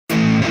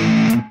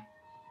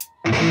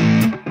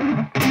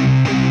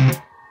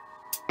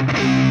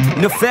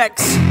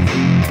Neffects.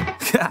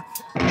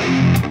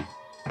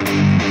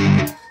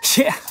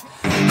 Yeah.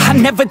 I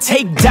never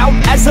take doubt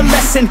as a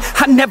lesson,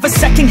 I never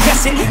second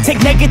guess it. Take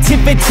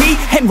negativity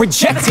and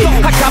reject it.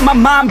 I got my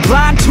mind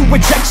blind to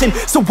rejection,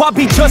 so I'll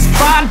be just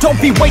fine. Don't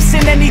be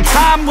wasting any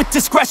time with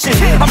discretion.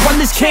 I run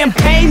this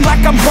campaign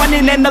like I'm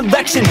running an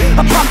election.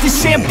 I pop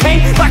this champagne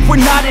like we're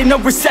not in a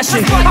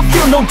recession. I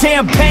feel no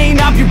damn pain,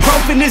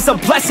 ibuprofen is a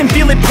blessing.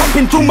 Feel it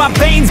pumping through my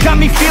veins, got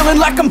me feeling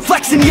like I'm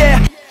flexing,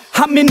 yeah.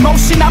 I'm in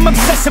motion, I'm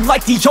obsessive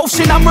like the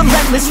ocean, I'm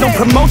relentless. No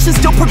promotion,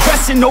 still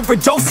progressing,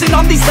 overdosing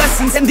on these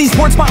lessons. And these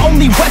words my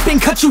only weapon,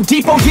 cut you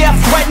deep, oh yeah, I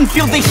threaten.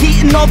 Feel the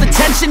heat and all the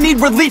tension, need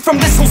relief from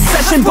this whole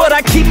session. But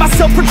I keep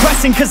myself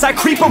progressing, cause I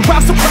creep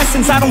around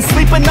suppressants. I don't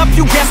sleep enough,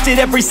 you guessed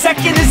it, every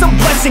second is a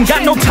blessing.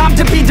 Got no time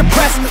to be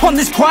depressed, on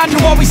this grind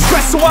you're always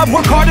stressed. So I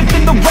work harder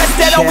than the rest,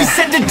 that always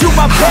said to do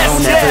my best. I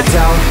don't ever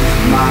doubt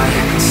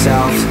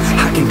myself,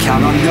 I can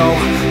count on no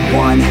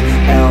one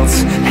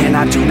else. And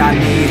I do not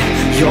need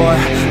your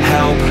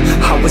help,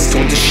 I was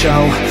told to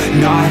show,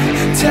 not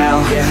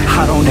tell.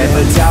 I don't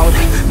ever doubt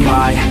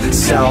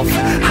myself,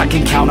 I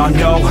can count on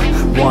no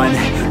one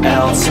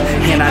else.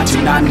 And I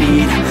do not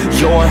need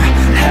your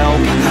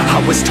help,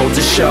 I was told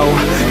to show,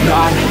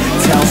 not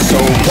tell. So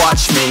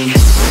watch me.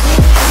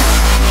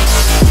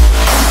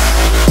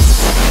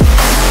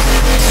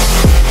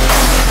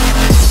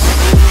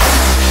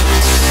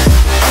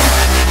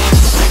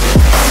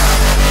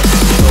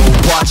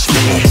 Watch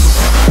me.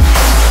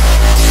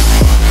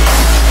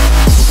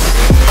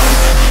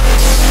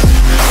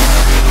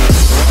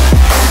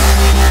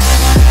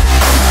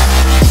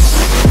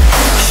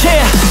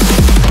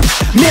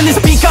 Man,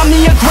 this beat got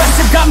me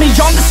aggressive, got me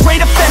on the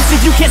straight offensive.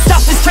 You can't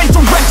stop this train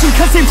direction,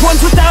 cause it runs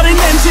without an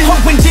engine. Oh,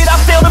 when did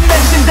I fail to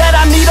mention that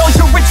I need all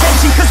your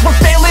attention? Cause we're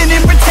failing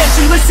in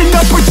retention, listen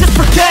up or just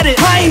forget it.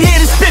 I ain't here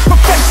to spit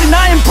perfection,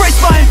 I embrace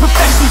my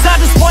imperfections.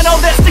 I just want all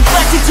that's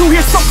neglected to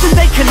hear something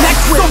they connect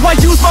with. So I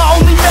use my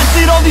only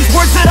method, all these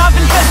words that I've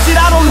invested.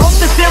 I don't hope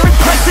that they're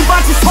impressive, I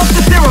just hope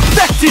that they're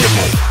effective.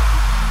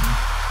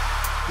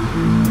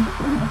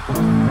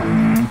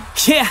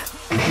 Yeah.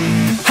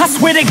 I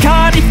swear to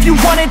God, if you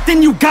want it,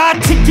 then you got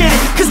to get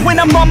it. Cause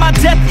when I'm on my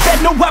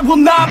deathbed, no, I will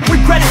not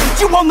regret it.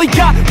 You only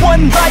got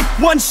one life,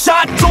 one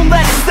shot, don't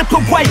let it slip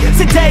away.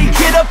 Today,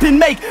 get up and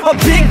make a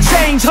big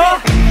change, huh?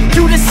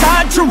 You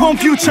decide your own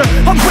future,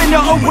 a winner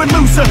or a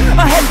loser,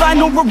 a headline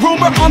or a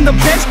rumor, on the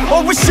bench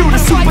or a shooter,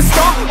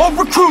 superstar or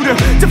recruiter,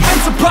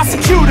 defensive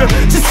prosecutor,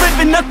 just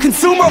living a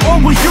consumer, or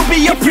will you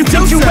be a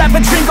producer? If you have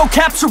a dream, go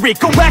capture it,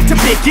 go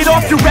activate, get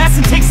off your ass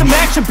and take some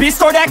action,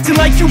 bitch. Start acting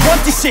like you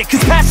want this shit,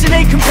 cause passion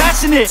ain't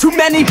compassionate. Too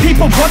many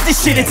people want this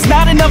shit, it's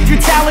not enough you're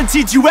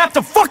talented, you have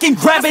to fucking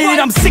grab it.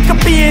 I'm sick of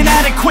being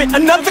adequate,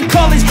 another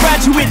college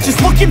graduate,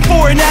 just looking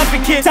for an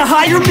advocate to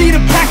hire me to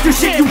pack their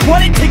shit. You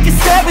want it, take a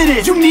stab at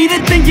it, you need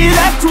it, then get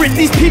after it.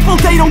 These people,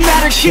 they don't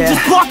matter, shit,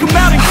 just block them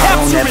out and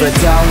capture it. I don't ever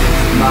doubt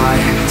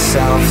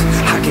myself,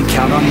 I can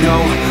count on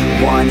no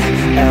one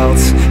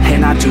else.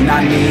 And I do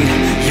not need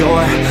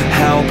your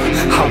help,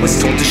 I was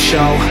told to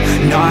show,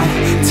 not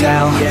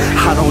tell.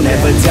 I don't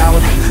ever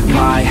doubt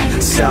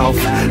myself,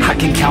 I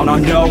can count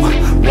on no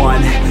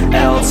one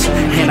else.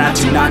 And I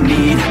do not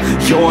need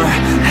your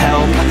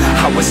help,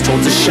 I was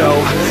told to show,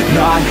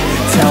 not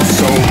tell.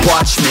 So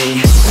watch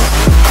me.